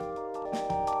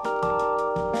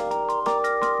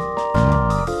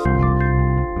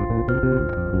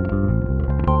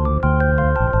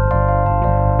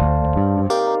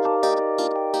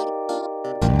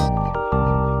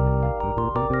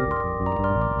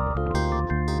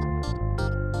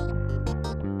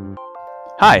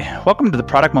Hi, welcome to the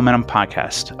Product Momentum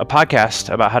Podcast, a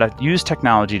podcast about how to use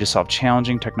technology to solve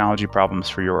challenging technology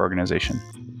problems for your organization.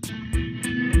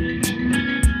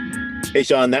 Hey,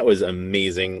 Sean, that was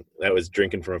amazing. That was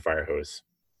drinking from a fire hose.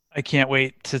 I can't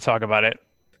wait to talk about it.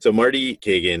 So Marty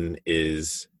Cagan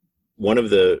is one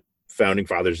of the founding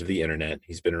fathers of the internet.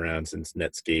 He's been around since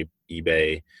Netscape,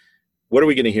 eBay. What are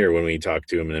we going to hear when we talk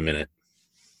to him in a minute?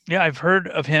 Yeah, I've heard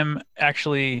of him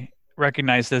actually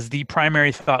recognized as the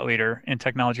primary thought leader in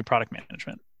technology product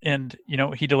management. And,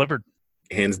 he delivered.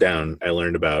 Hands down, I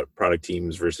learned about product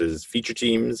teams versus feature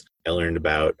teams. I learned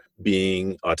about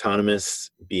being autonomous,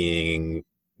 being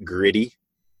gritty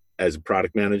as a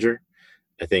product manager.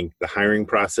 I think the hiring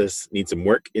process needs some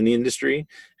work in the industry,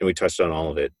 and we touched on all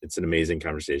of it. It's an amazing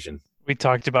conversation. We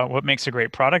talked about what makes a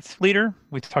great product leader.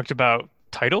 We talked about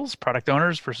titles, product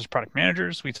owners versus product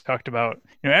managers. We talked about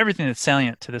everything that's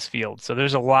salient to this field. So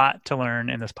there's a lot to learn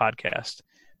in this podcast.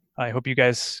 I hope you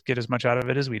guys get as much out of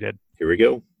it as we did. Here we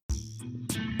go.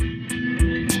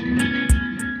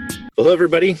 Hello,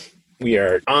 everybody. We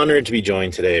are honored to be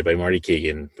joined today by Marty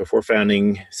Cagan. Before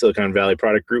founding Silicon Valley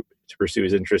Product Group to pursue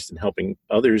his interest in helping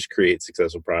others create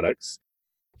successful products,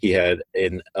 he had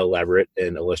an elaborate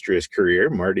and illustrious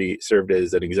career. Marty served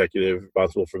as an executive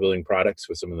responsible for building products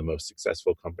with some of the most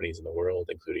successful companies in the world,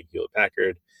 including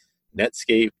Hewlett-Packard,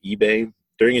 Netscape, eBay.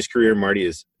 During his career, Marty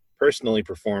has personally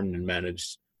performed and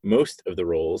managed most of the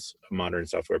roles a modern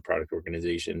software product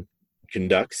organization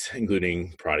conducts,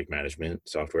 including product management,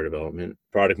 software development,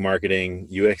 product marketing,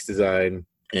 UX design,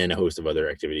 and a host of other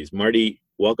activities. Marty,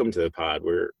 welcome to the pod.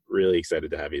 We're really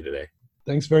excited to have you today.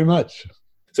 Thanks very much.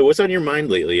 So what's on your mind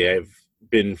lately? I've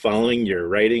been following your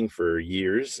writing for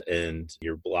years, and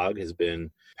your blog has been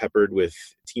peppered with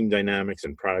team dynamics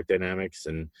and product dynamics.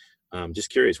 And just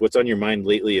curious, what's on your mind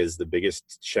lately as the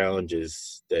biggest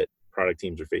challenges that product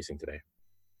teams are facing today?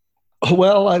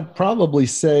 Well, I'd probably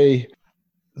say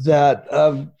that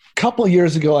a couple of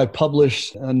years ago, I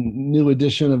published a new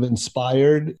edition of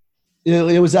Inspired.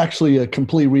 It was actually a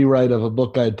complete rewrite of a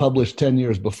book I had published 10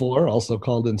 years before, also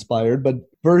called Inspired. But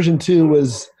version 2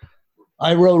 was,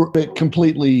 I wrote it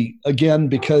completely again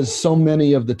because so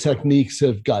many of the techniques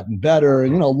have gotten better.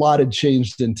 And, a lot had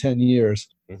changed in 10 years.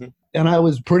 Mm-hmm. And I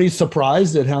was pretty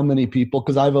surprised at how many people,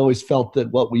 because I've always felt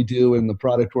that what we do in the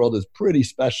product world is pretty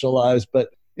specialized. But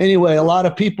anyway, a lot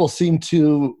of people seem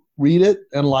to read it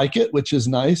and like it, which is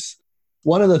nice.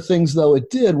 One of the things, though, it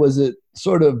did was it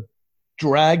sort of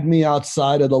dragged me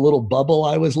outside of the little bubble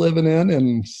I was living in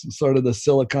and sort of the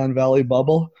Silicon Valley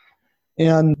bubble.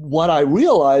 And what I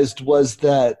realized was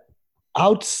that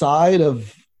outside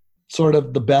of sort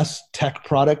of the best tech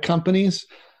product companies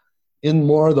in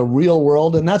more of the real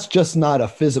world, and that's just not a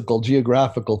physical,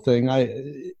 geographical thing.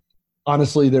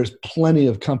 Honestly, there's plenty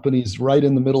of companies right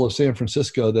in the middle of San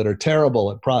Francisco that are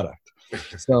terrible at product.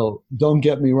 So don't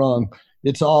get me wrong.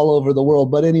 It's all over the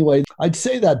world. But anyway, I'd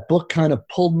say that book kind of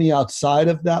pulled me outside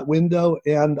of that window.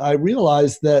 And I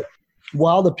realized that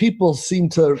while the people seem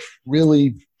to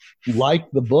really like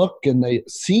the book and they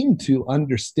seem to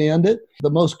understand it,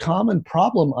 the most common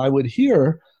problem I would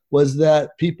hear was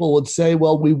that people would say,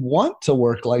 well, we want to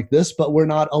work like this, but we're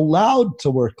not allowed to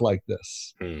work like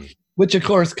this. Which, of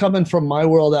course, coming from my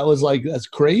world, that was like, that's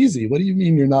crazy. What do you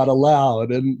mean you're not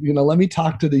allowed? And, let me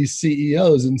talk to these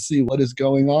CEOs and see what is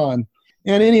going on.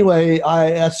 And anyway,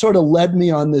 that sort of led me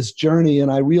on this journey,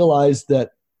 and I realized that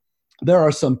there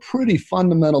are some pretty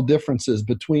fundamental differences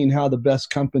between how the best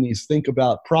companies think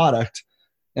about product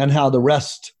and how the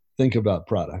rest think about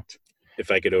product. If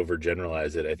I could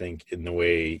overgeneralize it, I think in the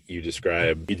way you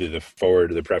describe either the forward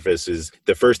or the preface is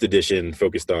the first edition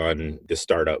focused on the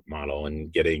startup model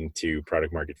and getting to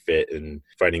product market fit and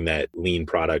finding that lean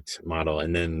product model.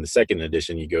 And then the second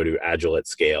edition, you go to agile at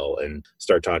scale and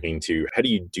start talking to how do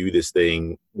you do this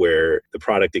thing where the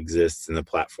product exists and the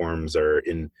platforms are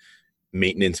in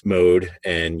maintenance mode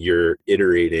and you're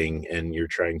iterating and you're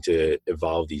trying to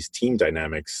evolve these team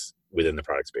dynamics within the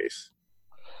product space.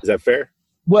 Is that fair?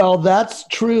 Well, that's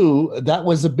true. That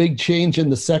was a big change in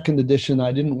the second edition.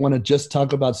 I didn't want to just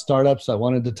talk about startups. I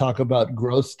wanted to talk about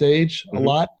growth stage a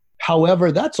lot.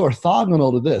 However, that's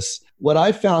orthogonal to this. What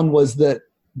I found was that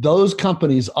those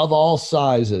companies of all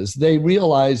sizes, they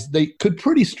realized they could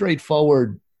pretty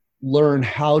straightforward learn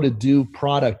how to do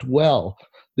product well.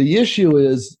 The issue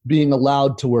is being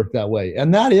allowed to work that way.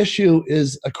 And that issue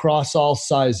is across all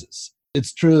sizes.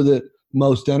 It's true that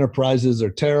most enterprises are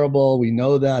terrible. We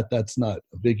know that. That's not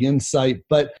a big insight,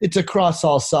 but it's across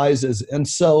all sizes. And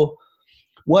so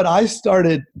what I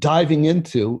started diving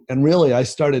into, and really I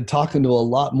started talking to a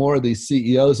lot more of these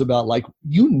CEOs about like,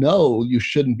 you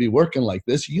shouldn't be working like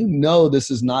this.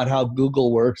 This is not how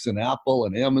Google works and Apple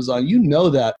and Amazon.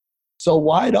 That. So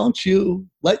why don't you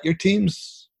let your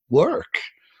teams work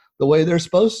the way they're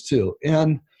supposed to?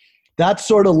 And that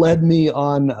sort of led me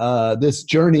on this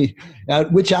journey,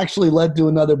 which actually led to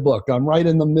another book. I'm right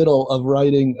in the middle of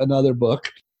writing another book.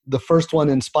 The first one,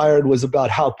 Inspired, was about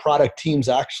how product teams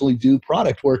actually do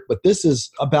product work, but this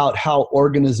is about how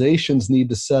organizations need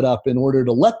to set up in order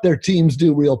to let their teams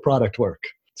do real product work.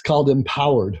 It's called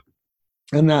Empowered.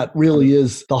 And that really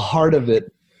is the heart of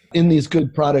it. In these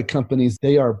good product companies,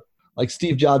 they are, like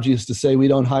Steve Jobs used to say, we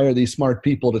don't hire these smart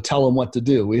people to tell them what to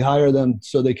do. We hire them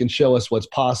so they can show us what's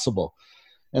possible.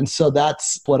 And so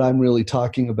that's what I'm really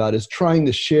talking about, is trying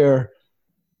to share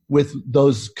with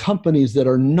those companies that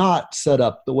are not set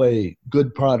up the way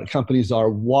good product companies are,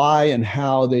 why and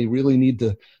how they really need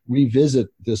to revisit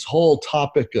this whole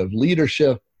topic of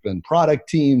leadership and product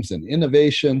teams and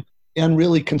innovation, and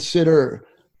really consider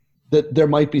that there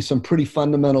might be some pretty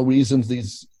fundamental reasons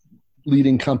these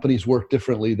leading companies work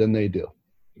differently than they do.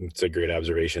 It's a great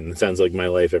observation. It sounds like my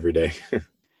life every day.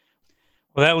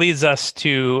 Well, that leads us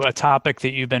to a topic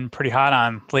that you've been pretty hot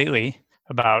on lately,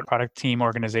 about product team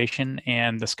organization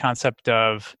and this concept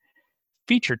of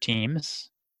feature teams,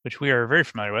 which we are very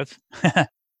familiar with,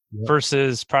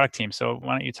 versus product teams. So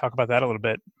why don't you talk about that a little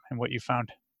bit and what you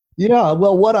found? Yeah,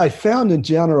 well, what I found in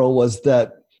general was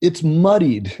that it's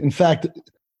muddied. In fact,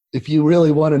 if you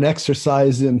really want an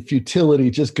exercise in futility,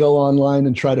 just go online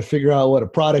and try to figure out what a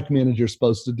product manager is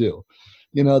supposed to do.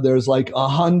 There's like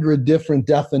 100 different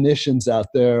definitions out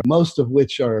there, most of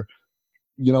which are,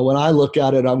 when I look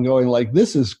at it, I'm going like,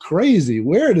 this is crazy.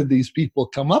 Where did these people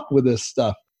come up with this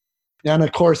stuff? And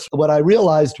of course, what I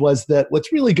realized was that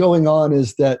what's really going on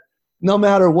is that no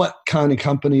matter what kind of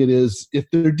company it is, if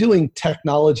they're doing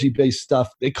technology-based stuff,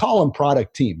 they call them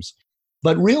product teams.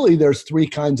 But really, there's three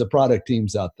kinds of product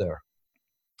teams out there.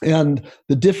 And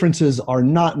the differences are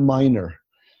not minor.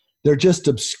 They're just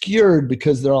obscured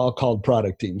because they're all called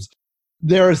product teams.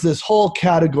 There is this whole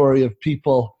category of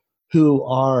people who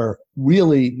are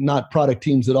really not product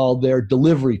teams at all. They're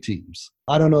delivery teams.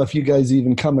 I don't know if you guys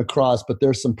even come across, but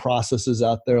there's some processes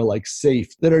out there like SAFe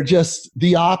that are just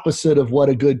the opposite of what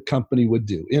a good company would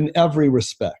do in every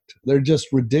respect. They're just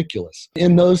ridiculous.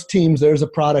 In those teams, there's a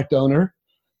product owner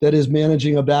that is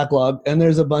managing a backlog, and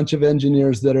there's a bunch of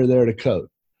engineers that are there to code.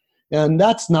 And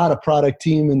that's not a product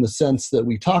team in the sense that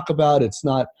we talk about. It's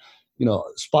not,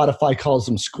 Spotify calls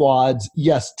them squads.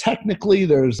 Yes, technically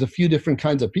there's a few different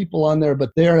kinds of people on there, but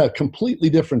they're a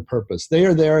completely different purpose. They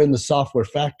are there in the software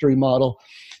factory model.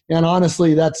 And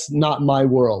honestly, that's not my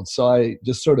world. So I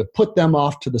just sort of put them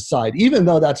off to the side, even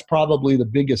though that's probably the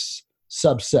biggest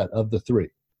subset of the three.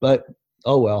 But,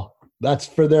 oh well, that's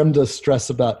for them to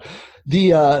stress about.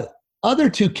 The other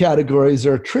two categories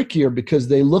are trickier because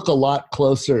they look a lot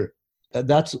closer.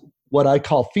 That's what I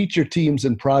call feature teams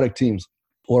and product teams.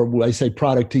 Or when I say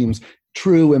product teams,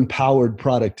 true empowered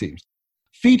product teams.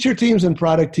 Feature teams and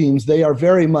product teams, they are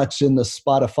very much in the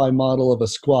Spotify model of a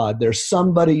squad. There's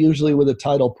somebody usually with a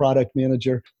title product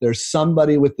manager, there's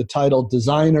somebody with the title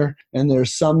designer, and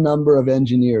there's some number of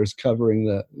engineers covering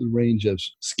the range of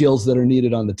skills that are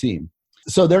needed on the team.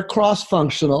 So they're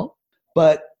cross-functional,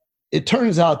 but it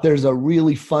turns out there's a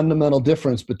really fundamental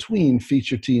difference between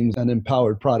feature teams and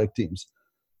empowered product teams.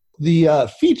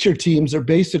 The feature teams are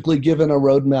basically given a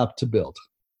roadmap to build.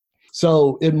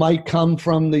 So it might come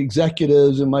from the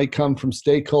executives, it might come from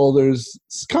stakeholders,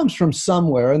 it comes from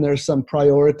somewhere, and there's some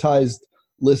prioritized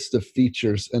list of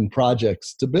features and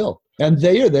projects to build. And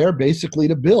they are there basically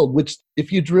to build, which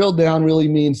if you drill down really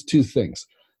means two things.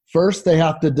 First, they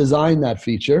have to design that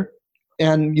feature.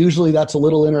 And usually that's a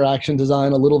little interaction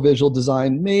design, a little visual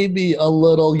design, maybe a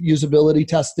little usability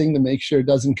testing to make sure it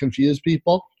doesn't confuse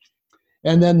people.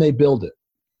 And then they build it.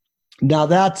 Now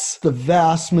that's the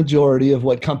vast majority of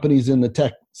what companies in the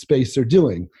tech space are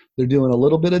doing. They're doing a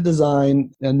little bit of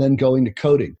design and then going to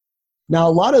coding. Now a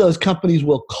lot of those companies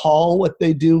will call what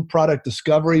they do product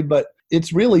discovery, but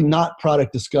it's really not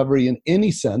product discovery in any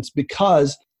sense,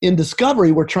 because in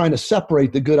discovery, we're trying to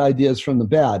separate the good ideas from the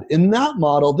bad. In that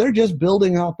model, they're just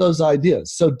building out those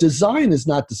ideas. So design is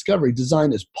not discovery.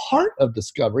 Design is part of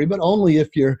discovery, but only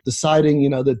if you're deciding,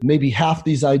 that maybe half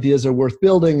these ideas are worth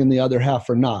building and the other half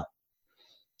are not.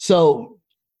 So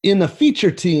in a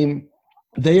feature team,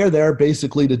 they are there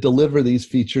basically to deliver these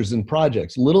features and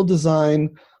projects. Little design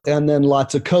and then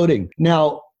lots of coding.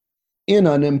 Now, in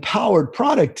an empowered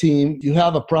product team, you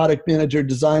have a product manager,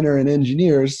 designer, and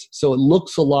engineers, so it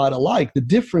looks a lot alike. The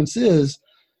difference is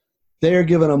they are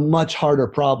given a much harder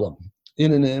problem.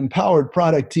 In an empowered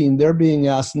product team, they're being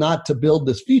asked not to build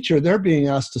this feature, they're being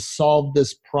asked to solve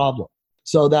this problem.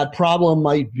 So that problem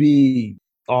might be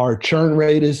our churn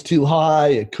rate is too high.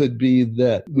 It could be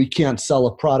that we can't sell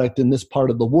a product in this part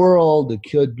of the world. It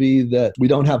could be that we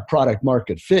don't have product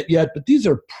market fit yet. But these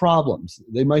are problems.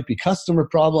 They might be customer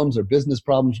problems or business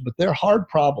problems, but they're hard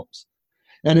problems.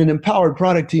 And an empowered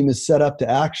product team is set up to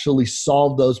actually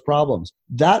solve those problems.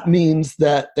 That means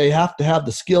that they have to have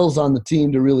the skills on the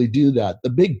team to really do that. The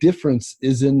big difference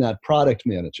is in that product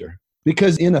manager.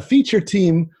 Because in a feature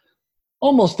team,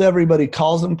 almost everybody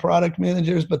calls them product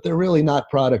managers, but they're really not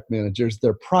product managers.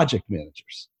 They're project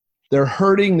managers. They're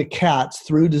herding the cats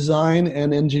through design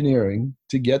and engineering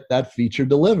to get that feature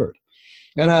delivered.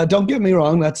 And don't get me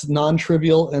wrong, that's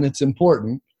non-trivial and it's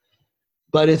important,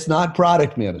 but it's not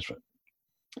product management.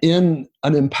 In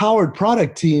an empowered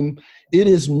product team, it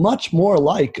is much more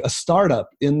like a startup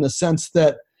in the sense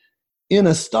that in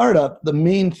a startup, the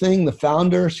main thing the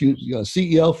founder,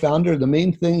 CEO, founder, the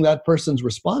main thing that person's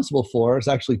responsible for is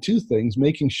actually two things: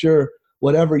 making sure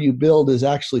whatever you build is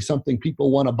actually something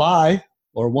people want to buy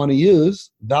or want to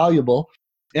use, valuable,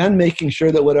 and making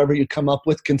sure that whatever you come up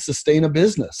with can sustain a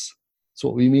business. That's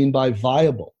what we mean by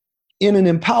viable. In an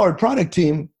empowered product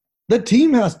team, the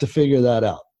team has to figure that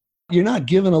out. You're not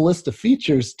given a list of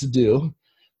features to do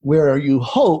where you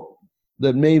hope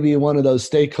that maybe one of those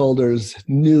stakeholders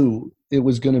knew it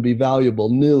was going to be valuable,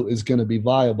 knew is going to be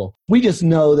viable. We just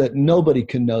know that nobody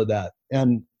can know that.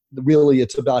 And really,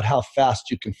 it's about how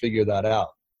fast you can figure that out.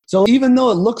 So even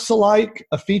though it looks alike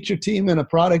a feature team and a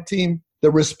product team, the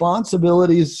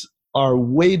responsibilities are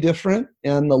way different,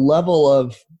 and the level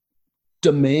of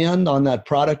demand on that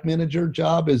product manager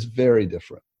job is very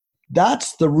different.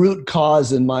 That's the root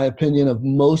cause, in my opinion, of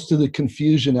most of the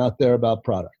confusion out there about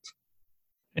product.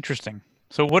 Interesting.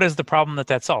 So what is the problem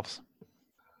that solves?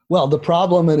 Well, the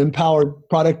problem an empowered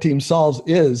product team solves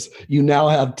is you now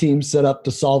have teams set up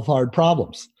to solve hard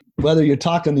problems. Whether you're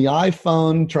talking the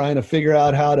iPhone, trying to figure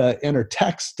out how to enter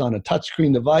text on a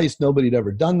touchscreen device, nobody had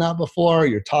ever done that before.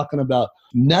 You're talking about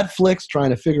Netflix,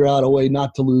 trying to figure out a way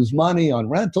not to lose money on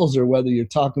rentals, or whether you're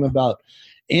talking about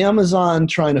Amazon,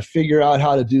 trying to figure out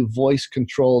how to do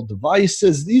voice-controlled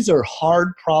devices. These are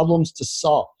hard problems to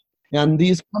solve. And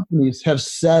these companies have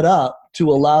set up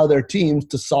to allow their teams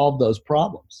to solve those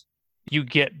problems. You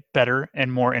get better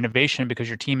and more innovation because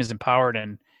your team is empowered.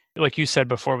 And like you said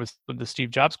before with the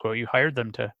Steve Jobs quote, you hired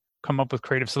them to come up with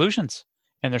creative solutions.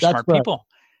 And they're smart people.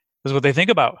 This is what they think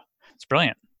about. It's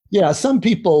brilliant. Yeah, some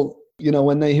people,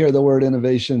 when they hear the word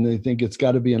innovation, they think it's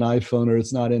got to be an iPhone or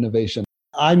it's not innovation.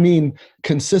 I mean,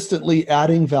 consistently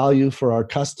adding value for our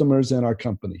customers and our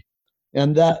company.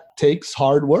 And that takes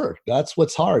hard work. That's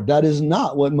what's hard. That is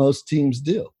not what most teams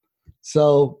do.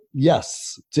 So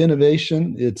yes, it's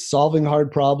innovation. It's solving hard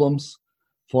problems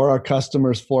for our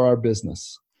customers, for our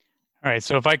business. All right.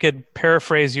 So if I could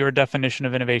paraphrase your definition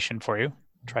of innovation for you,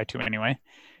 try to anyway,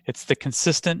 it's the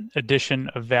consistent addition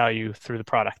of value through the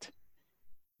product.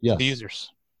 Yes. The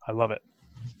users. I love it.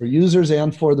 For users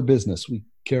and for the business. We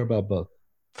care about both.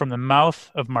 From the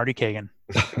mouth of Marty Cagan.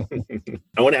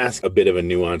 I want to ask a bit of a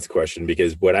nuanced question,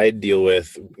 because what I deal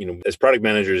with, as product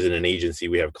managers in an agency,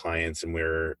 we have clients and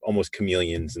we're almost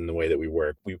chameleons in the way that we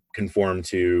work. We conform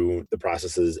to the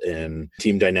processes and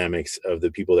team dynamics of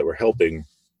the people that we're helping.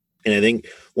 And I think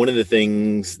one of the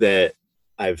things that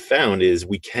I've found is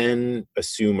we can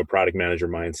assume a product manager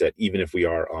mindset even if we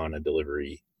are on a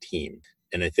delivery team.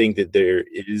 And I think that there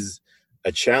is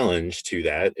a challenge to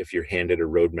that. If you're handed a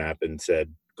roadmap and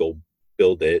said, go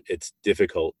build it, it's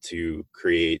difficult to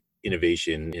create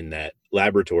innovation in that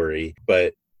laboratory.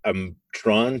 But I'm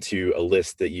drawn to a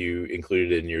list that you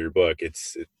included in your book.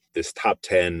 It's this top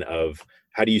 10 of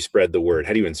how do you spread the word?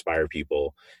 How do you inspire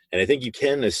people? And I think you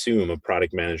can assume a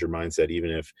product manager mindset, even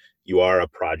if you are a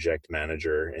project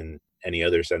manager in any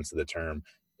other sense of the term.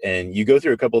 And you go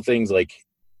through a couple of things like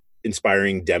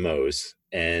inspiring demos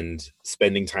and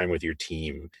spending time with your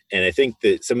team. And I think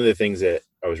that some of the things that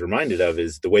I was reminded of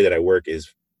is the way that I work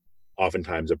is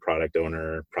oftentimes a product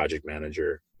owner, project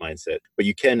manager mindset, but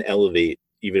you can elevate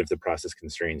even if the process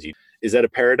constrains you. Is that a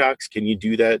paradox? Can you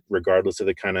do that regardless of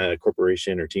the kind of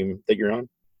corporation or team that you're on?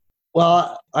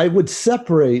 Well, I would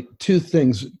separate two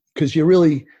things because you're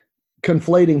really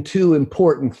conflating two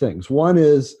important things. One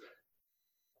is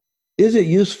it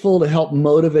useful to help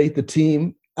motivate the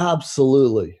team?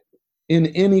 Absolutely. In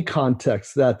any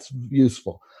context, that's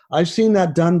useful. I've seen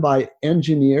that done by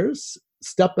engineers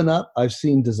stepping up. I've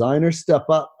seen designers step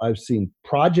up. I've seen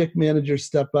project managers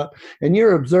step up. And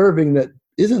you're observing that,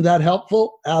 isn't that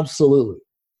helpful? Absolutely.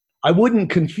 I wouldn't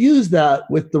confuse that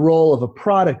with the role of a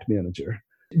product manager,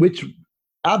 which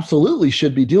absolutely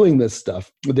should be doing this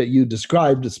stuff that you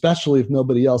described, especially if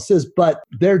nobody else is. But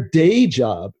their day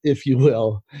job, if you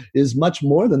will, is much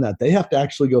more than that. They have to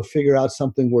actually go figure out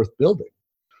something worth building.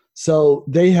 So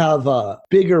they have a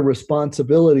bigger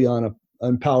responsibility on an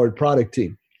empowered product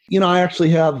team. I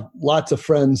actually have lots of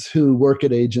friends who work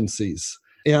at agencies,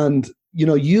 and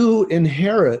you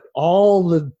inherit all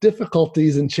the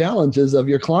difficulties and challenges of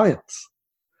your clients.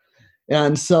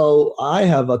 And so I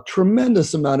have a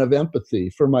tremendous amount of empathy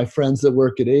for my friends that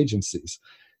work at agencies.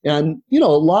 And, a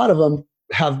lot of them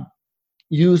have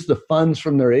used the funds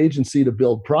from their agency to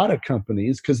build product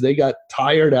companies because they got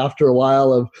tired after a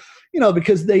while of,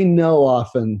 because they know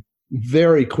often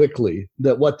very quickly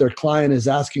that what their client is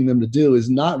asking them to do is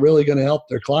not really going to help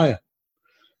their client.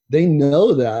 They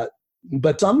know that,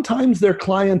 but sometimes their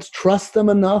clients trust them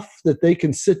enough that they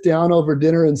can sit down over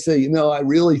dinner and say, I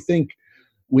really think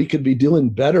we could be doing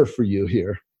better for you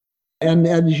here. And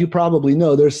as you probably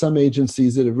know, there's some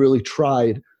agencies that have really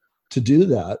tried to do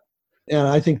that. And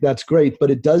I think that's great,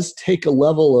 but it does take a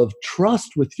level of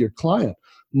trust with your client.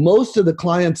 Most of the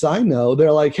clients I know,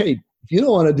 they're like, hey, if you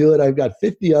don't want to do it, I've got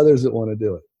 50 others that want to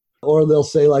do it. Or they'll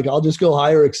say I'll just go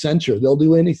hire Accenture. They'll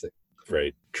do anything.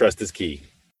 Right. Trust is key.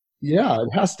 Yeah, it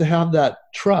has to have that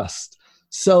trust.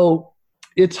 So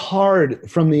it's hard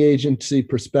from the agency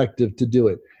perspective to do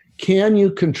it. Can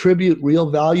you contribute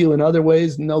real value in other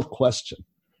ways? No question.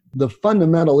 The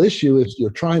fundamental issue is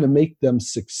you're trying to make them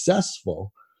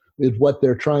successful with what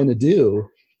they're trying to do.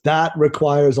 That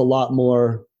requires a lot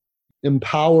more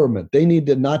empowerment. They need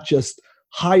to not just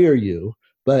hire you,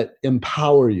 but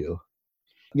empower you.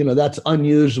 That's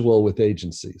unusual with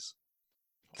agencies.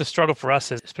 The struggle for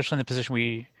us, is, especially in the position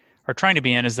we are trying to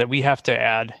be in, is that we have to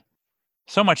add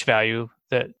so much value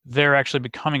that they're actually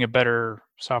becoming a better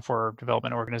software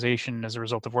development organization as a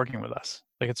result of working with us.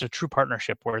 It's a true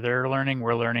partnership where they're learning,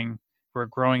 we're learning, we're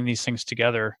growing these things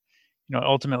together.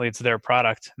 Ultimately it's their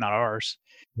product, not ours.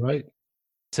 Right.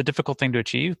 It's a difficult thing to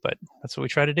achieve, but that's what we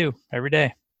try to do every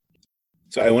day.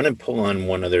 So I want to pull on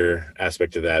one other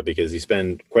aspect of that, because you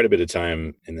spend quite a bit of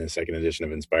time in the second edition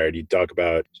of Inspired. You talk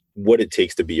about what it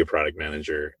takes to be a product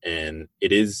manager, and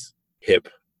it is hip.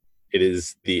 It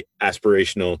is the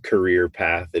aspirational career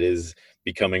path. It is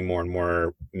becoming more and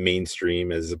more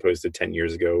mainstream as opposed to 10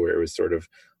 years ago where it was sort of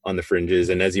on the fringes.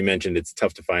 And as you mentioned, it's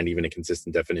tough to find even a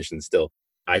consistent definition still.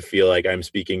 I feel like I'm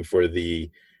speaking for the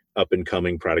up and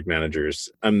coming product managers.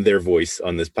 I'm their voice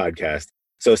on this podcast.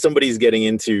 So if somebody's getting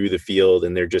into the field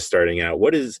and they're just starting out,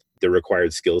 what is the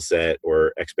required skill set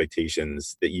or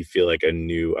expectations that you feel like a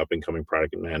new up and coming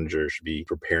product manager should be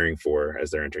preparing for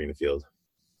as they're entering the field?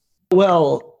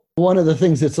 Well, one of the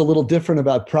things that's a little different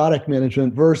about product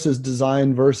management versus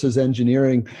design versus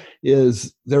engineering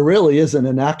is there really isn't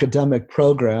an academic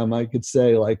program. I could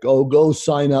say go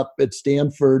sign up at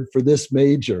Stanford for this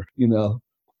major,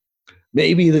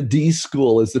 Maybe the D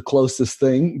school is the closest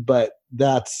thing, but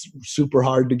that's super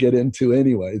hard to get into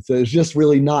anyway. So there's just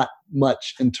really not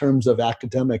much in terms of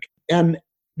academic. And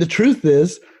the truth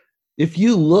is, if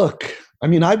you look,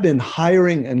 I've been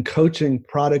hiring and coaching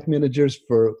product managers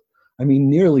for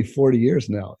nearly 40 years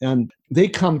now. And they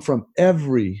come from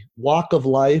every walk of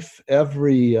life,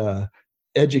 every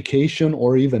education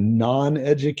or even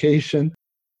non-education.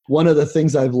 One of the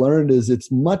things I've learned is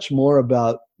it's much more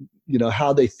about,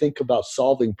 how they think about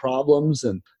solving problems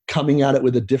and coming at it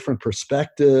with a different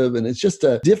perspective. And it's just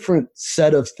a different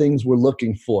set of things we're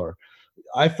looking for.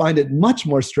 I find it much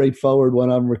more straightforward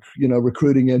when I'm,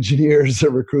 recruiting engineers or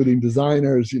recruiting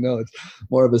designers. It's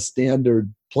more of a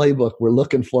standard playbook we're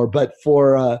looking for. But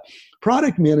for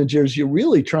product managers, you're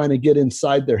really trying to get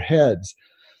inside their heads.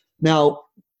 Now,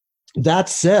 that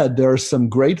said, there are some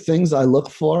great things I look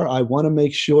for. I want to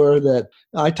make sure that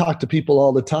I talk to people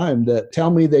all the time that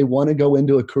tell me they want to go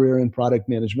into a career in product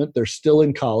management. They're still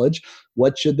in college.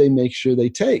 What should they make sure they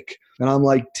take? And I'm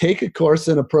like, take a course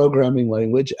in a programming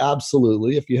language.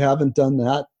 Absolutely. If you haven't done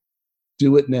that,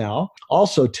 do it now.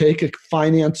 Also, take a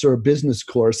finance or a business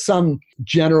course. Some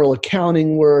general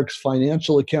accounting works,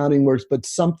 financial accounting works, but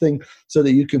something so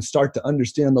that you can start to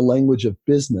understand the language of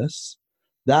business.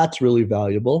 That's really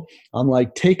valuable. I'm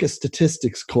like, take a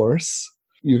statistics course.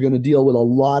 You're going to deal with a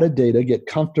lot of data, get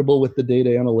comfortable with the data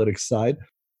analytics side.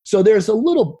 So there's a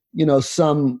little,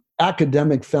 some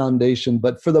academic foundation,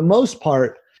 but for the most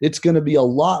part, it's going to be a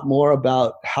lot more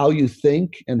about how you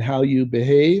think and how you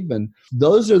behave. And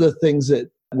those are the things that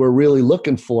we're really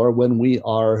looking for when we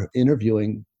are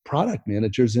interviewing product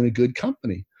managers in a good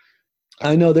company.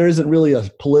 I know there isn't really a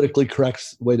politically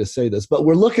correct way to say this, but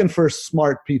we're looking for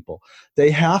smart people.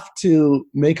 They have to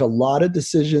make a lot of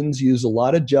decisions, use a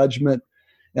lot of judgment.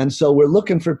 And so we're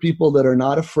looking for people that are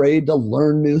not afraid to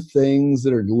learn new things,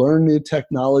 that are learn new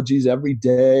technologies every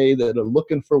day, that are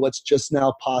looking for what's just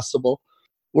now possible.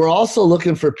 We're also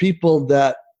looking for people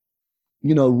that,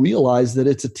 realize that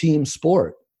it's a team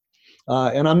sport.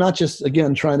 And I'm not just,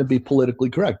 again, trying to be politically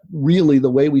correct. Really, the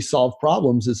way we solve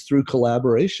problems is through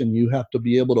collaboration. You have to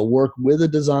be able to work with a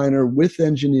designer, with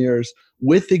engineers,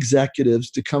 with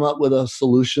executives to come up with a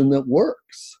solution that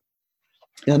works.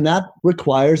 And that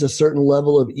requires a certain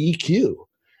level of EQ.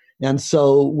 And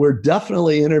so we're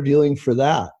definitely interviewing for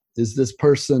that. Is this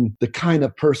person the kind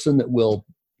of person that will,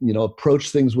 approach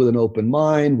things with an open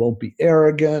mind, won't be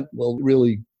arrogant, will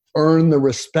really earn the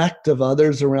respect of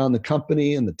others around the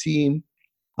company and the team?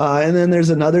 And then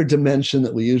there's another dimension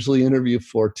that we usually interview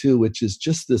for too, which is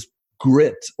just this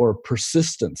grit or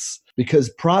persistence,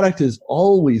 because product is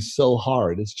always so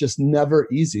hard. It's just never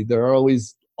easy. There are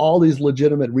always all these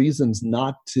legitimate reasons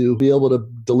not to be able to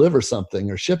deliver something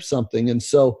or ship something. And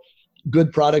so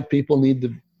good product people need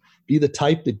to be the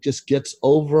type that just gets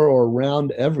over or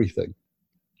around everything.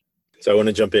 So I want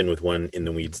to jump in with one in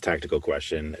the weeds tactical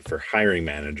question for hiring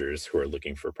managers who are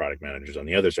looking for product managers on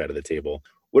the other side of the table.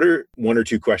 What are one or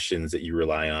two questions that you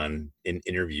rely on in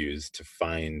interviews to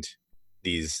find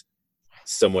these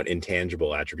somewhat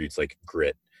intangible attributes like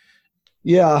grit?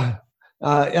 Yeah.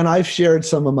 And I've shared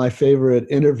some of my favorite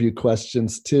interview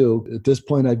questions too. At this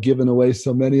point, I've given away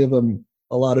so many of them.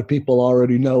 A lot of people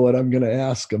already know what I'm going to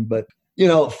ask them. But,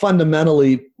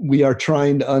 fundamentally, we are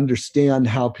trying to understand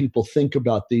how people think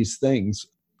about these things.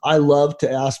 I love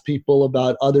to ask people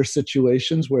about other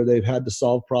situations where they've had to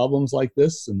solve problems like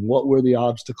this and what were the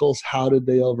obstacles, how did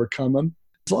they overcome them.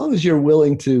 As long as you're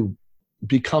willing to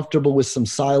be comfortable with some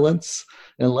silence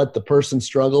and let the person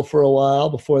struggle for a while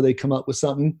before they come up with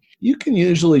something, you can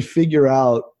usually figure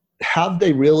out, have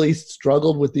they really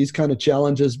struggled with these kind of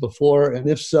challenges before? And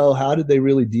if so, how did they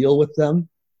really deal with them?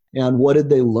 And what did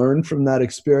they learn from that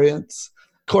experience?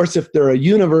 Of course, if they're a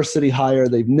university hire,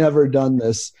 they've never done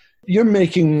this, you're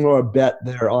making more a bet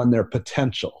there on their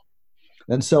potential.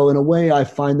 And so in a way, I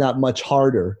find that much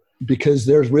harder because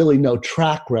there's really no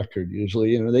track record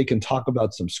usually. They can talk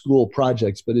about some school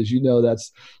projects, but as you know,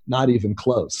 that's not even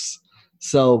close.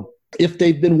 So if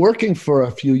they've been working for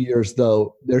a few years,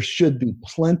 though, there should be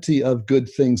plenty of good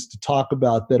things to talk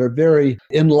about that are very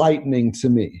enlightening to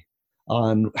me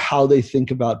on how they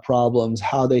think about problems,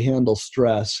 how they handle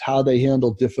stress, how they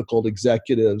handle difficult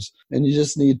executives. And you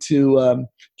just need to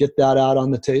get that out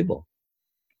on the table.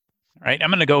 All right, I'm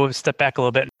going to go a step back a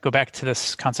little bit, go back to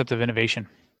this concept of innovation.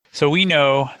 So we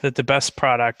know that the best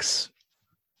products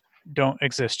don't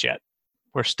exist yet.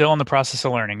 We're still in the process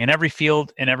of learning in every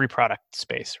field, in every product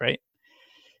space, right?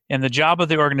 And the job of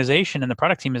the organization and the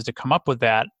product team is to come up with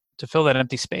that, to fill that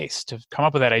empty space, to come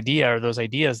up with that idea or those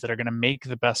ideas that are going to make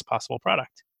the best possible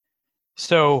product.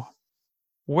 So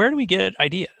where do we get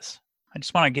ideas? I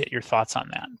just want to get your thoughts on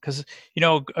that because,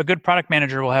 a good product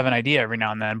manager will have an idea every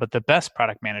now and then, but the best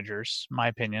product managers, in my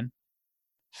opinion,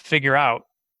 figure out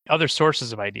other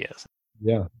sources of ideas.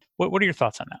 Yeah. What are your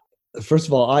thoughts on that? First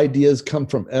of all, ideas come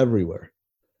from everywhere.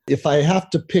 If I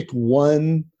have to pick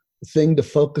one thing to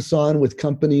focus on with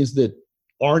companies that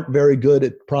aren't very good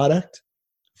at product,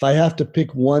 if I have to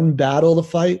pick one battle to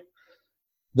fight,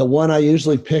 the one I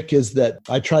usually pick is that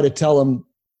I try to tell them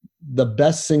the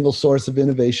best single source of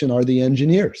innovation are the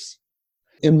engineers.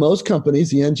 In most companies,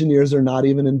 the engineers are not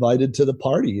even invited to the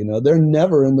party. They're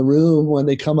never in the room when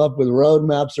they come up with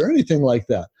roadmaps or anything like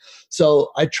that.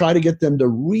 So I try to get them to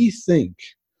rethink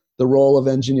the role of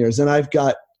engineers. And I've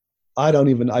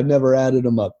never added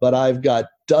them up, but I've got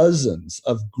dozens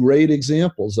of great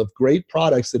examples of great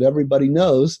products that everybody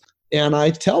knows. And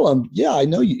I tell them, yeah, I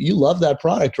know you love that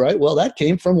product, right? Well, that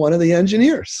came from one of the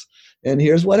engineers. And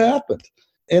here's what happened.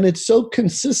 And it's so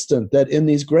consistent that in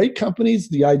these great companies,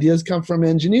 the ideas come from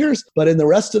engineers, but in the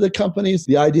rest of the companies,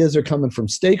 the ideas are coming from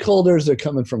stakeholders, they're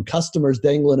coming from customers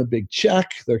dangling a big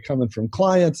check, they're coming from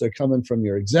clients, they're coming from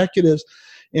your executives,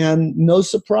 and no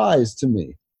surprise to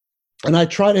me. And I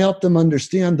try to help them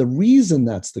understand the reason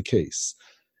that's the case.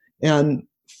 And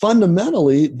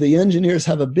fundamentally, the engineers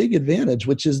have a big advantage,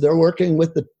 which is they're working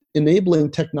with the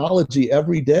enabling technology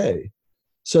every day.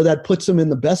 So that puts them in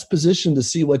the best position to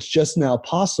see what's just now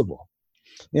possible.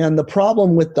 And the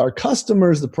problem with our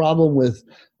customers, the problem with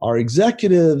our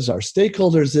executives, our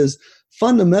stakeholders is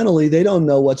fundamentally they don't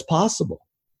know what's possible.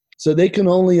 So they can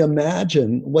only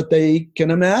imagine what they can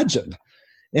imagine.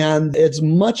 And it's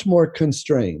much more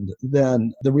constrained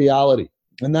than the reality.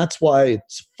 And that's why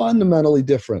it's fundamentally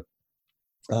different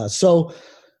That's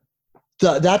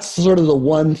sort of the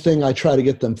one thing I try to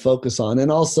get them focus on.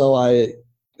 And also I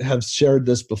have shared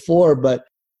this before, but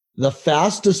the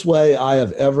fastest way I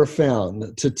have ever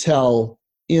found to tell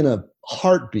in a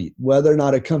heartbeat whether or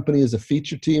not a company is a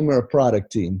feature team or a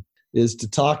product team is to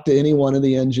talk to any one of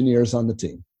the engineers on the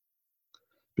team.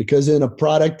 Because in a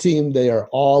product team, they are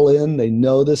all in, they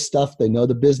know this stuff, they know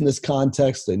the business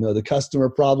context, they know the customer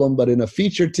problem, but in a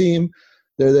feature team,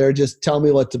 they're there just tell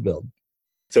me what to build.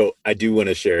 So I do want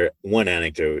to share one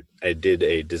anecdote. I did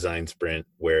a design sprint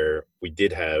where we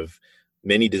did have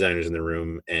many designers in the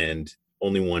room and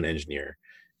only one engineer.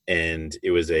 And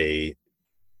it was a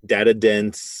data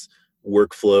dense,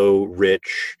 workflow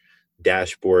rich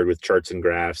dashboard with charts and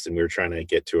graphs. And we were trying to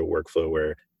get to a workflow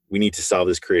where we need to solve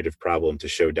this creative problem to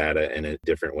show data in a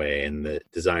different way. And the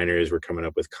designers were coming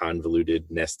up with convoluted,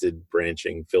 nested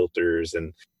branching filters.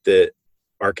 And the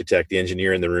architect, the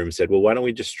engineer in the room said, well, why don't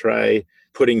we just try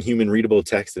putting human readable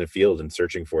text in a field and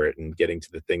searching for it and getting to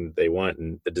the thing that they want?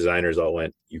 And the designers all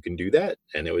went, you can do that?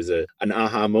 And it was an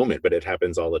aha moment, but it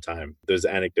happens all the time. Those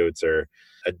anecdotes are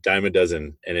a dime a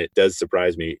dozen, and it does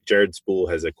surprise me. Jared Spool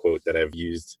has a quote that I've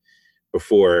used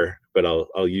before, but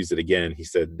I'll use it again. He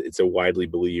said, it's a widely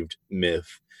believed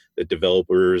myth that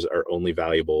developers are only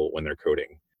valuable when they're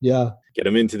coding. Yeah. Get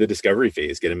them into the discovery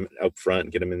phase, get them up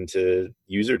front, get them into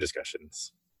user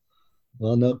discussions.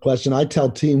 Well, no question. I tell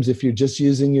teams, if you're just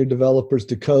using your developers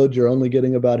to code, you're only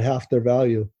getting about half their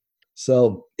value.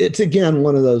 So it's, again,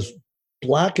 one of those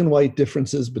black and white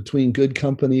differences between good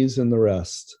companies and the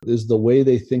rest is the way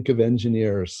they think of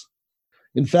engineers.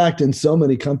 In fact, in so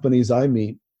many companies I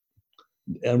meet,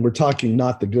 and we're talking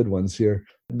not the good ones here,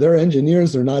 their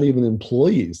engineers are not even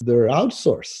employees. They're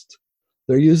outsourced.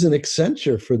 They're using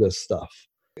Accenture for this stuff.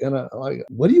 And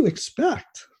what do you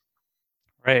expect?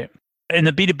 Right. In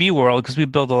the B2B world, because we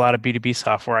build a lot of B2B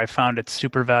software, I found it's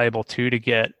super valuable too to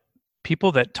get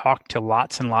people that talk to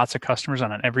lots and lots of customers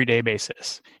on an everyday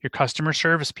basis. Your customer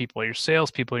service people, your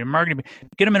sales people, your marketing,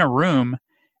 get them in a room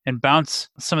and bounce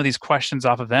some of these questions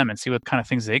off of them and see what kind of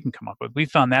things they can come up with. We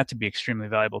found that to be extremely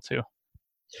valuable too.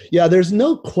 Yeah, there's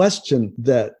no question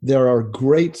that there are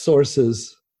great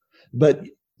sources, but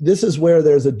this is where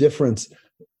there's a difference.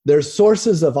 There's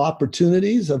sources of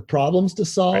opportunities, of problems to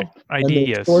solve, right. And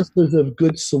Ideas. there's sources of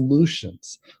good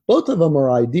solutions. Both of them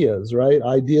are ideas, right?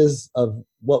 Ideas of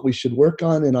what we should work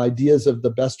on and ideas of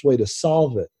the best way to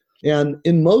solve it. And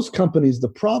in most companies, the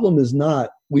problem is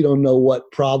not we don't know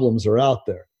what problems are out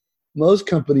there. Most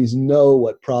companies know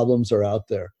what problems are out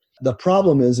there. The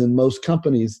problem is in most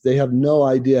companies, they have no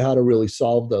idea how to really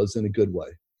solve those in a good way.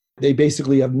 They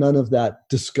basically have none of that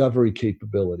discovery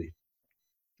capability.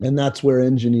 And that's where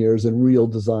engineers and real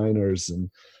designers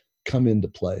come into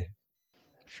play.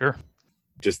 Sure.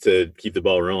 Just to keep the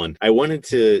ball rolling, I wanted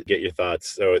to get your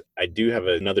thoughts. So I do have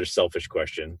another selfish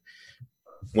question.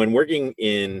 When working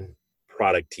in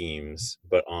product teams,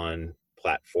 but on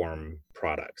platform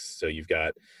products, so you've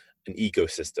got an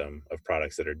ecosystem of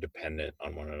products that are dependent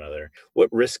on one another, what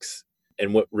risks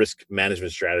and what risk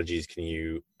management strategies can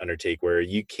you undertake where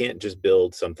you can't just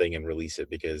build something and release it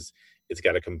because it's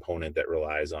got a component that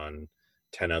relies on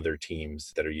 10 other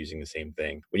teams that are using the same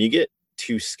thing? When you get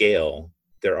to scale,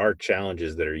 there are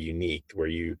challenges that are unique where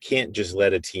you can't just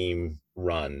let a team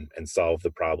run and solve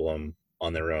the problem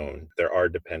on their own. There are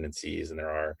dependencies and there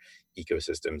are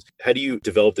ecosystems. How do you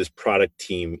develop this product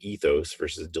team ethos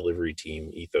versus delivery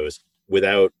team ethos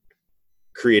without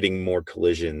creating more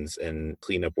collisions and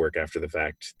cleanup work after the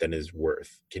fact than is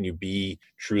worth? Can you be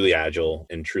truly agile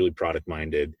and truly product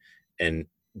minded and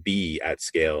be at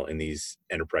scale in these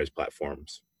enterprise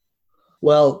platforms?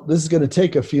 Well, this is going to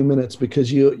take a few minutes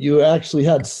because you actually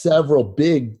had several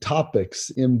big topics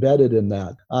embedded in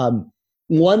that.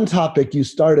 One topic you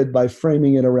started by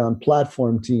framing it around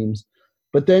platform teams,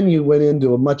 but then you went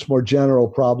into a much more general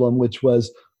problem, which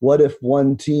was what if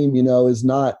one team, is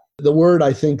not, the word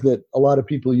I think that a lot of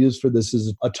people use for this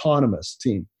is autonomous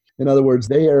team. In other words,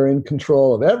 they are in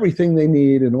control of everything they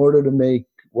need in order to make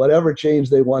whatever change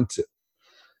they want to.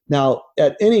 Now,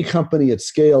 at any company at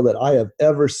scale that I have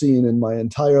ever seen in my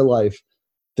entire life,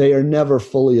 they are never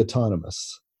fully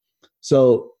autonomous.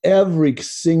 So every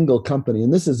single company,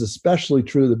 and this is especially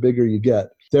true the bigger you get,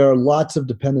 there are lots of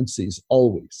dependencies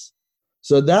always.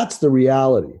 So that's the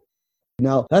reality.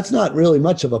 Now, that's not really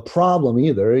much of a problem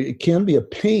either. It can be a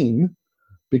pain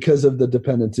because of the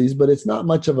dependencies, but it's not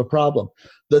much of a problem.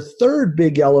 The third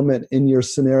big element in your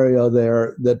scenario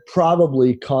there that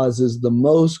probably causes the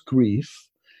most grief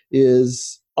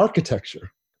is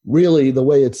architecture. Really, the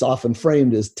way it's often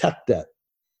framed is tech debt.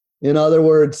 In other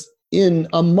words, In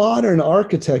a modern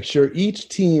architecture, each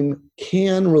team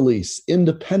can release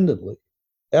independently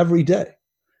every day.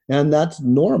 And that's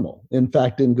normal, in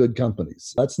fact, in good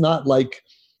companies. That's not like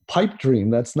pipe dream.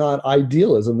 That's not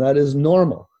idealism. That is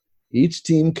normal. Each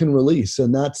team can release,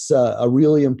 and that's a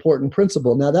really important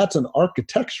principle. Now, that's an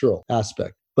architectural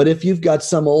aspect. But if you've got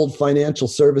some old financial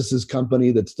services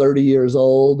company that's 30 years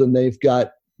old and they've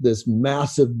got this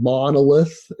massive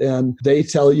monolith and they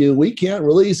tell you we can't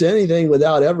release anything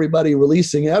without everybody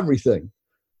releasing everything,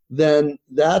 then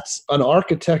that's an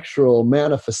architectural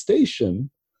manifestation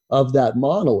of that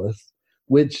monolith,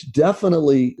 which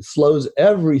definitely slows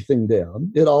everything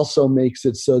down. It also makes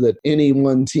it so that any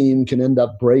one team can end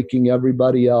up breaking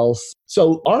everybody else.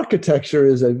 So architecture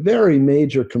is a very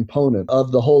major component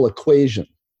of the whole equation.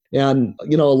 And,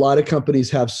 a lot of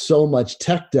companies have so much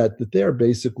tech debt that they're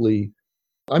basically,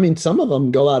 some of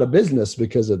them go out of business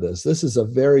because of this. This is a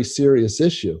very serious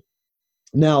issue.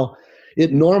 Now,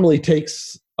 it normally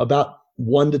takes about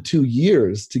 1 to 2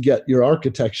 years to get your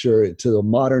architecture to a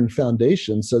modern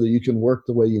foundation so that you can work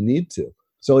the way you need to.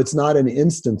 So it's not an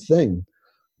instant thing.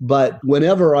 But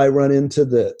whenever I run into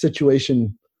the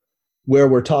situation where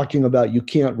we're talking about you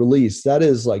can't release, that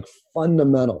is like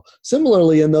fundamental.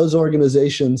 Similarly, in those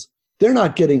organizations, they're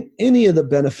not getting any of the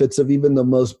benefits of even the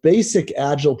most basic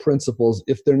agile principles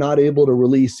if they're not able to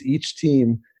release each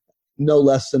team no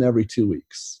less than every 2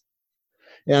 weeks.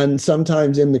 And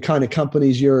sometimes in the kind of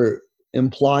companies you're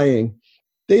implying,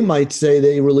 they might say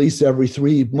they release every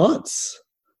 3 months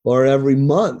or every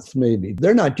month maybe.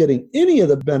 They're not getting any of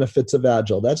the benefits of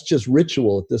agile. That's just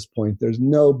ritual at this point. There's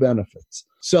no benefits.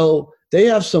 So they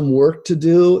have some work to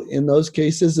do in those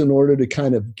cases in order to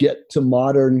kind of get to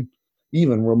modern,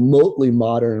 even remotely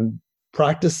modern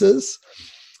practices.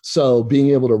 So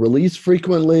being able to release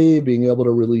frequently, being able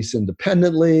to release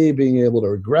independently, being able to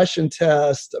regression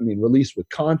test, release with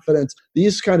confidence.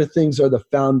 These kind of things are the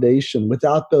foundation.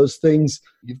 Without those things,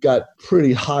 you've got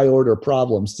pretty high order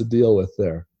problems to deal with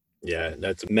there. Yeah,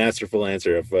 that's a masterful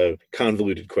answer of a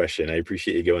convoluted question. I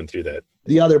appreciate you going through that.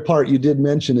 The other part you did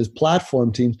mention is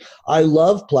platform teams. I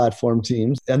love platform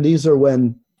teams. And these are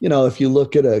when, if you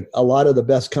look at a lot of the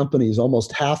best companies,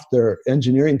 almost half their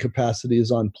engineering capacity is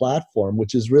on platform,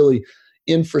 which is really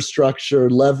infrastructure,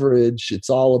 leverage. It's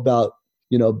all about,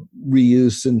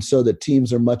 reuse. And so that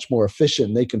teams are much more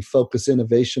efficient. They can focus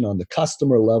innovation on the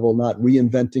customer level, not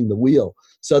reinventing the wheel.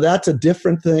 So that's a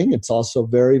different thing. It's also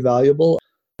very valuable.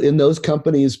 In those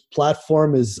companies,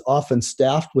 platform is often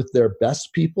staffed with their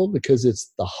best people because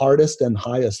it's the hardest and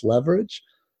highest leverage.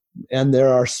 And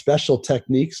there are special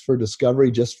techniques for discovery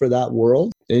just for that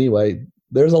world. Anyway,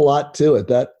 there's a lot to it.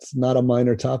 That's not a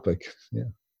minor topic. Yeah. All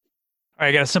right,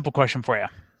 I got a simple question for you.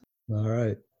 All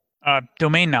right.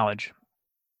 Domain knowledge.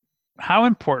 How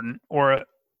important or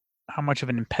how much of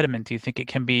an impediment do you think it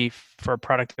can be for a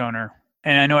product owner?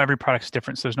 And I know every product's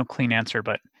different, so there's no clean answer,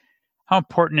 but how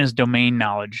important is domain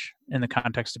knowledge in the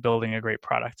context of building a great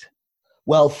product?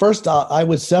 Well, first, I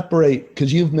would separate,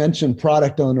 because you've mentioned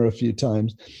product owner a few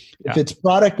times. If it's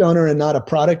product owner and not a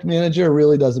product manager, it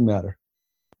really doesn't matter.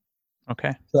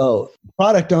 Okay. So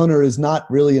product owner is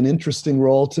not really an interesting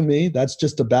role to me. That's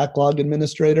just a backlog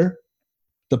administrator.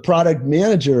 The product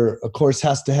manager, of course,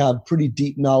 has to have pretty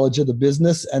deep knowledge of the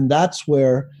business, and that's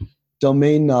where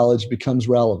domain knowledge becomes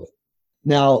relevant.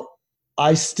 Now,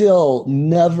 I still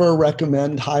never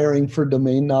recommend hiring for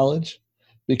domain knowledge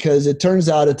because it turns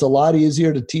out it's a lot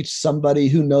easier to teach somebody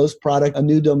who knows product a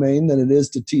new domain than it is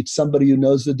to teach somebody who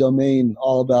knows the domain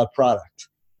all about product.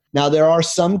 Now, there are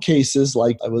some cases,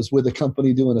 like I was with a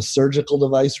company doing a surgical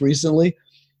device recently.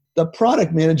 The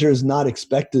product manager is not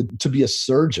expected to be a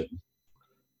surgeon,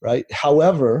 right?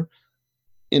 However,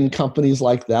 in companies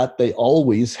like that, they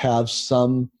always have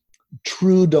some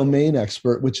true domain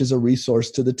expert, which is a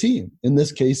resource to the team. In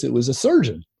this case, it was a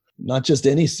surgeon, not just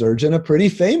any surgeon, a pretty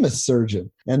famous surgeon.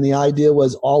 And the idea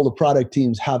was all the product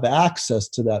teams have access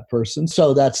to that person.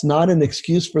 So that's not an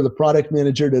excuse for the product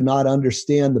manager to not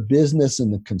understand the business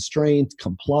and the constraints,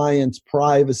 compliance,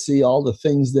 privacy, all the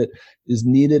things that is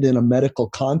needed in a medical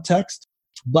context.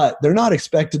 But they're not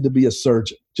expected to be a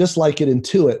surgeon. Just like at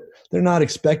Intuit, they're not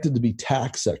expected to be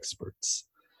tax experts.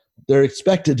 They're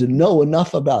expected to know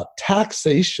enough about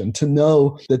taxation to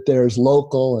know that there's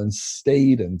local and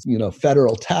state and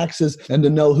federal taxes and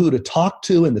to know who to talk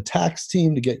to in the tax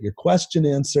team to get your question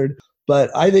answered.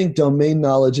 But I think domain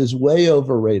knowledge is way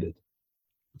overrated.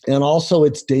 And also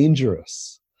it's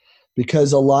dangerous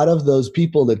because a lot of those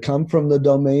people that come from the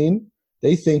domain,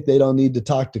 they think they don't need to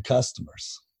talk to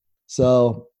customers.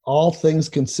 So all things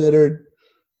considered,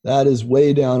 that is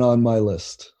way down on my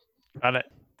list. Got it.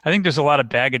 I think there's a lot of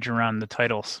baggage around the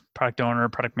titles, product owner,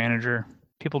 product manager.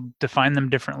 People define them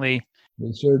differently.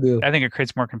 They sure do. I think it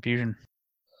creates more confusion.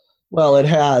 Well, it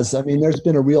has. I mean, there's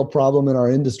been a real problem in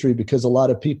our industry because a lot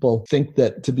of people think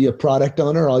that to be a product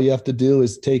owner, all you have to do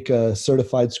is take a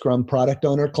certified Scrum product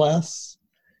owner class,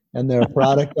 and they're a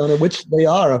product owner, which they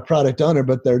are a product owner,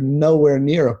 but they're nowhere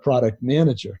near a product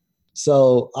manager.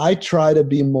 So I try to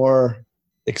be more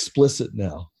explicit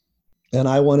now. And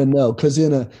I want to know, because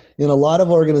in a lot of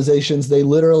organizations, they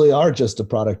literally are just a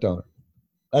product owner.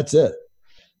 That's it.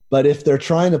 But if they're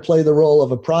trying to play the role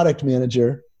of a product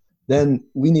manager, then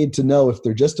we need to know if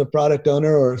they're just a product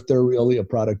owner or if they're really a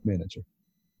product manager.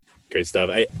 Great stuff.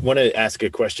 I want to ask a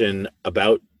question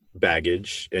about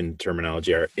baggage and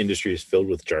terminology. Our industry is filled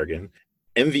with jargon.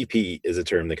 MVP is a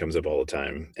term that comes up all the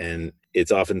time, and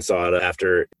it's often sought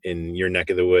after in your neck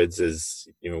of the woods as,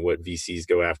 what VCs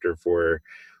go after for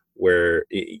where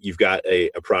you've got a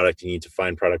product, you need to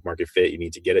find product market fit, you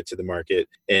need to get it to the market.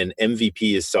 And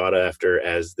MVP is sought after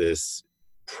as this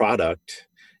product.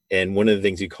 And one of the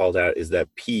things you called out is that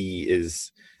P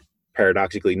is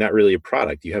paradoxically not really a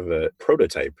product. You have a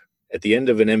prototype. At the end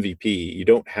of an MVP, you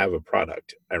don't have a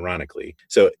product, ironically.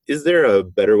 So is there a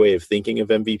better way of thinking of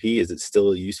MVP? Is it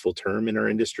still a useful term in our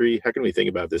industry? How can we think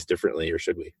about this differently, or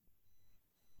should we?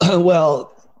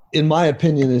 Well, in my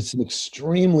opinion, it's an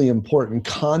extremely important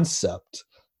concept,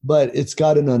 but it's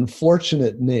got an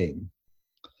unfortunate name.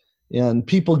 And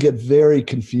people get very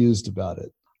confused about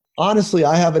it. Honestly,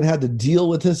 I haven't had to deal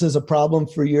with this as a problem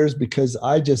for years because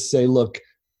I just say, look,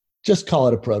 just call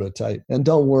it a prototype and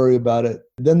don't worry about it.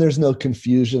 Then there's no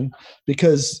confusion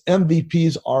because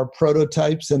MVPs are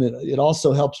prototypes, and it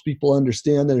also helps people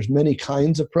understand there's many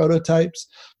kinds of prototypes,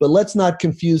 but let's not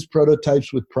confuse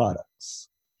prototypes with products.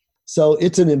 So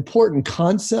it's an important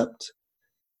concept,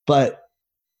 but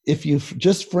if you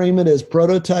just frame it as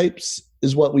prototypes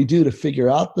is what we do to figure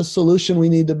out the solution we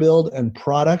need to build, and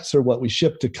products are what we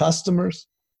ship to customers,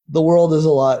 the world is a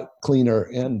lot cleaner.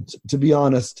 And to be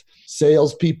honest,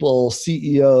 salespeople,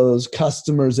 CEOs,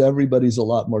 customers, everybody's a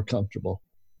lot more comfortable.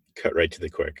 Cut right to the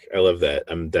quick. I love that.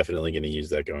 I'm definitely going to use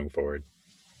that going forward.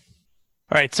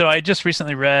 All right. So I just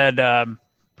recently read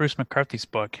Bruce McCarthy's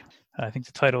book. I think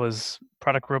the title is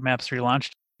Product Roadmaps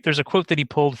Relaunched. There's a quote that he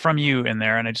pulled from you in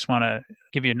there, and I just want to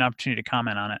give you an opportunity to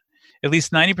comment on it. At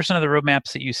least 90% of the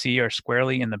roadmaps that you see are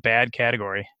squarely in the bad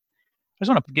category. I just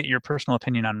want to get your personal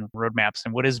opinion on roadmaps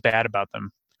and what is bad about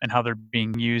them and how they're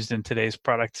being used in today's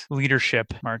product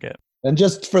leadership market. And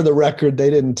just for the record, they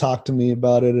didn't talk to me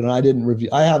about it, and I didn't review.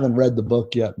 I haven't read the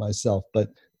book yet myself, but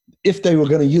if they were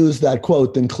going to use that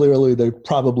quote, then clearly they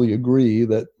probably agree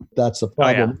that that's a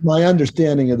problem. Oh, yeah. My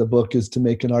understanding of the book is to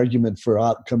make an argument for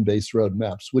outcome-based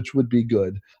roadmaps, which would be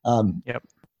good. Yep.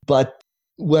 But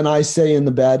when I say in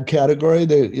the bad category,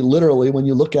 they literally, when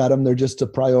you look at them, they're just a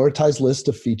prioritized list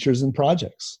of features and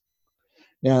projects.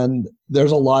 And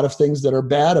there's a lot of things that are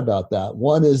bad about that.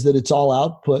 One is that it's all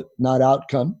output, not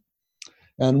outcome.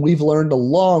 And we've learned a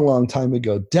long, long time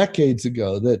ago, decades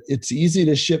ago, that it's easy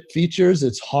to ship features,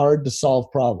 it's hard to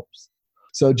solve problems.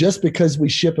 So just because we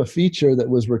ship a feature that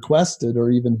was requested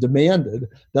or even demanded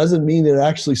doesn't mean it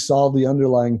actually solved the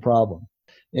underlying problem.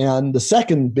 And the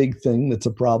second big thing that's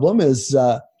a problem is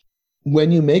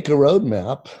when you make a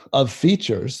roadmap of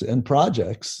features and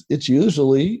projects, it's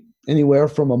usually anywhere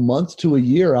from a month to a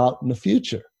year out in the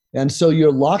future. And so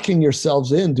you're locking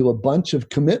yourselves into a bunch of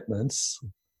commitments,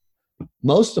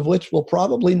 most of which will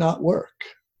probably not work.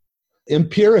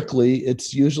 Empirically,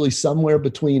 it's usually somewhere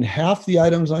between half the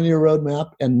items on your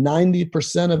roadmap and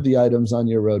 90% of the items on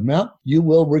your roadmap you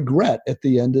will regret at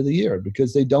the end of the year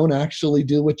because they don't actually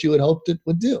do what you had hoped it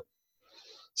would do.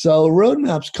 So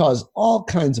roadmaps cause all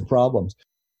kinds of problems.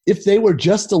 If they were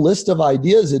just a list of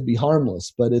ideas, it'd be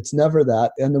harmless, but it's never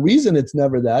that. And the reason it's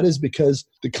never that is because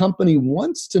the company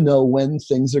wants to know when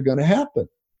things are going to happen.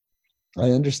 I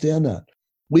understand that.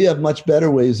 We have much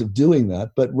better ways of doing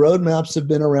that, but roadmaps have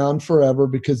been around forever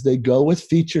because they go with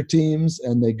feature teams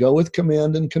and they go with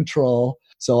command and control.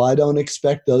 So I don't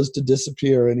expect those to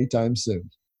disappear anytime soon.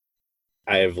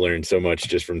 I have learned so much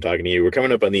just from talking to you. We're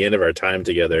coming up on the end of our time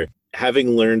together.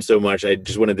 Having learned so much, I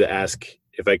just wanted to ask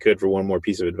if I could for one more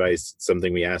piece of advice,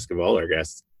 something we ask of all our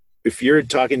guests. If you're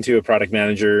talking to a product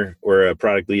manager or a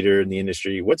product leader in the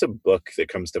industry, what's a book that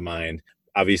comes to mind?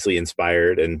 Obviously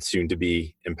inspired and soon to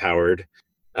be empowered.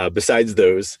 Besides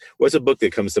those, what's a book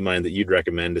that comes to mind that you'd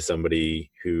recommend to somebody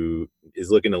who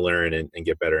is looking to learn and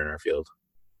get better in our field?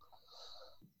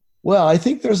 Well, I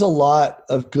think there's a lot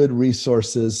of good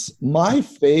resources. My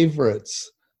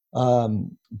favorites,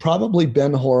 probably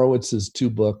Ben Horowitz's 2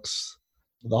 books.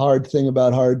 The Hard Thing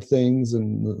About Hard Things,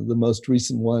 and the most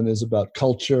recent one is about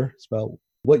culture. It's about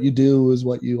what you do is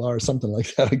what you are, something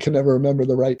like that. I can never remember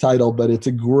the right title, but it's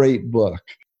a great book.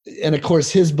 And of course,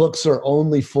 his books are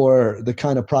only for the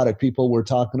kind of product people we're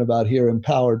talking about here,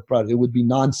 empowered product. It would be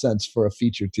nonsense for a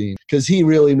feature team, because he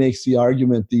really makes the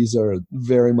argument these are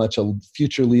very much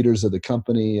future leaders of the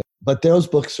company. But those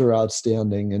books are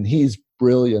outstanding, and he's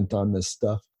brilliant on this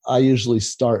stuff. I usually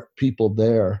start people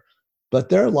there. But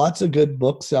there are lots of good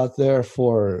books out there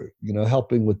for,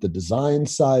 helping with the design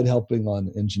side, helping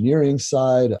on engineering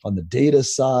side, on the data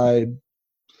side.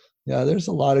 Yeah, there's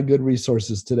a lot of good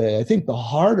resources today. I think the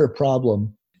harder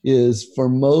problem is for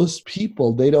most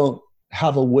people, they don't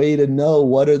have a way to know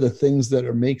what are the things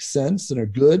that make sense and are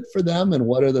good for them and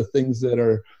what are the things that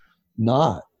are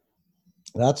not.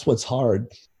 That's what's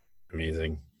hard.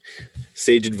 Amazing.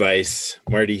 Sage advice.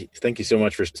 Marty, thank you so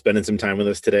much for spending some time with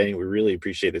us today. We really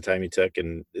appreciate the time you took,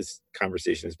 and this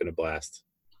conversation has been a blast.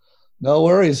 No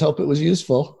worries. Hope it was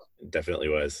useful. It definitely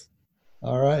was.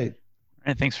 All right.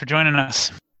 And thanks for joining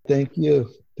us. Thank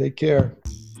you. Take care.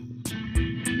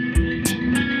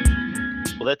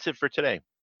 Well, that's it for today.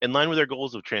 In line with our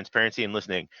goals of transparency and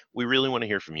listening, we really want to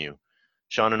hear from you.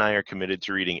 Sean and I are committed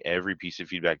to reading every piece of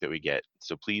feedback that we get,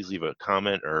 so please leave a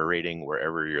comment or a rating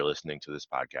wherever you're listening to this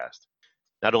podcast.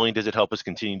 Not only does it help us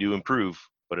continue to improve,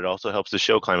 but it also helps the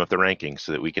show climb up the rankings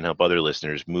so that we can help other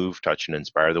listeners move, touch, and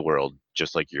inspire the world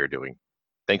just like you're doing.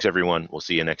 Thanks, everyone. We'll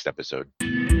see you next episode.